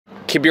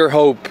keep your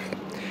hope.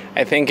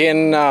 I think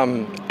in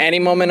any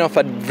moment of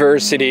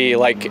adversity,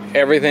 like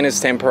everything is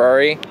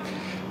temporary.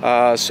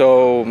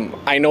 So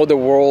I know the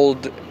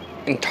world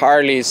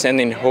entirely is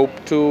sending hope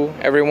to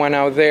everyone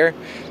out there.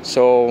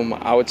 So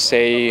I would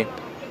say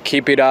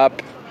keep it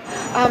up.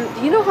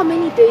 Do you know how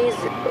many days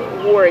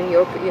war in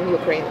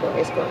Ukraine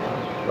is going on?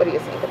 What do you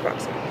think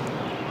approximately?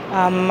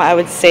 I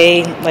would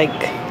say like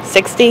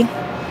 60.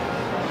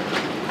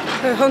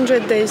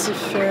 100 days,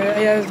 if I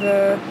have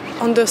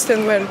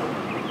understand well.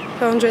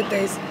 100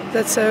 days.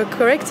 That's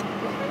correct?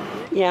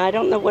 Yeah, I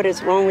don't know what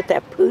is wrong with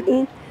that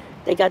Putin.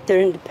 They got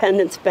their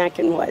independence back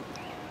in what?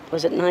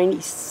 Was it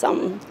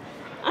 90-something?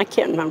 I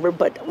can't remember,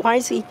 but why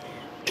is he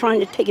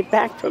trying to take it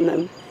back from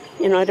them?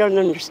 You know, I don't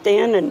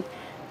understand. And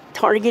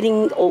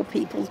targeting old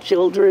people,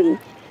 children,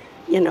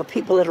 you know,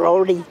 people that are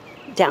already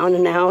down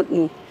and out,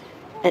 and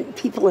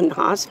people in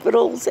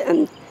hospitals.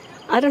 And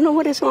I don't know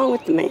what is wrong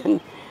with the man.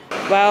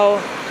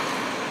 Well,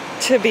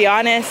 to be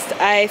honest,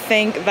 I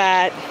think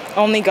that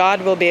only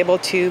God will be able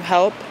to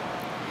help.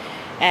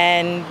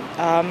 And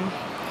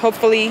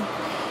hopefully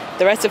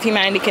the rest of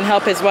humanity can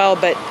help as well,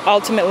 but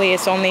ultimately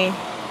it's only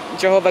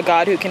Jehovah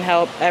God who can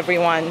help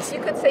everyone.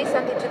 You could say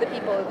something to the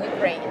people of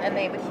Ukraine and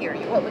they would hear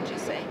you. What would you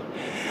say?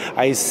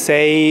 I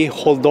say,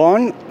 hold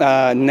on,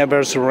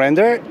 never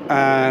surrender,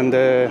 and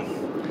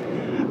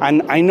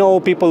I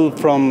know people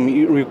from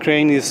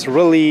Ukraine is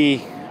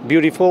really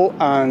beautiful,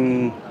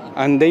 and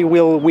they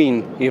will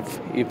win if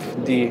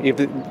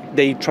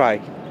they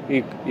try,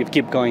 if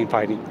keep going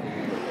fighting.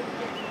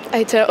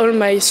 I tell all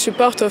my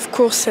support, of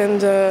course,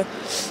 and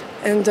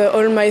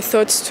all my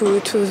thoughts to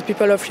the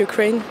people of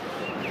Ukraine.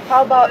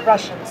 How about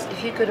Russians?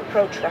 If you could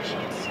approach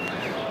Russians.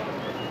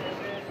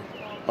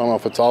 I don't know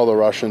if it's all the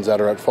Russians that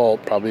are at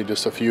fault, probably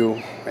just a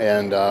few.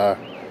 And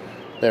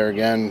there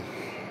again,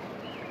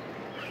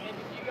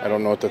 I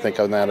don't know what to think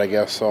of that, I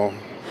guess. So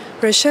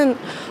Russian,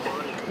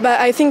 but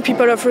I think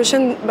people of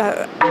Russian,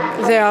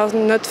 they are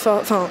not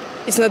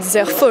it's not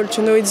their fault,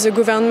 you know. It's the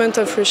government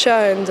of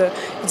Russia, and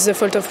it's the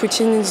fault of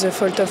Putin. It's the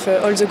fault of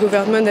all the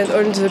government and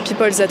all the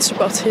people that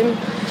support him.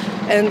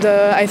 And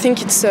I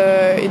think it's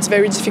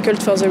very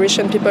difficult for the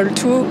Russian people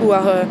too, who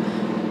are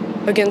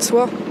against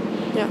war.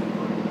 Yeah.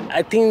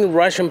 I think the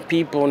Russian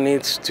people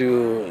needs to,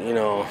 you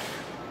know,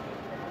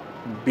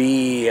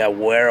 be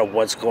aware of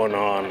what's going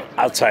on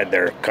outside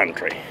their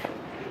country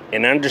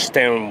and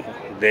understand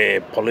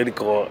the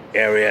political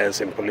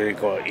areas and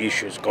political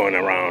issues going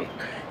around,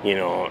 you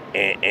know,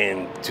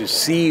 and to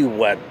see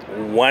what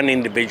one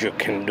individual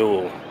can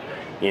do,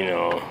 you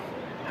know,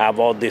 have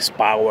all this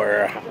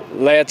power.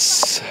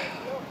 Let's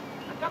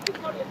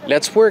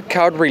work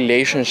out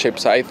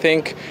relationships. I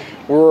think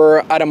we're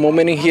at a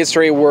moment in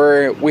history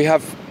where we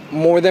have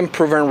more than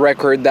proven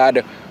record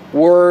that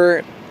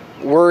war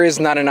is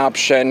not an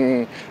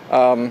option.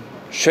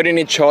 Shooting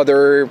each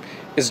other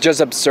is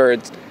just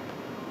absurd.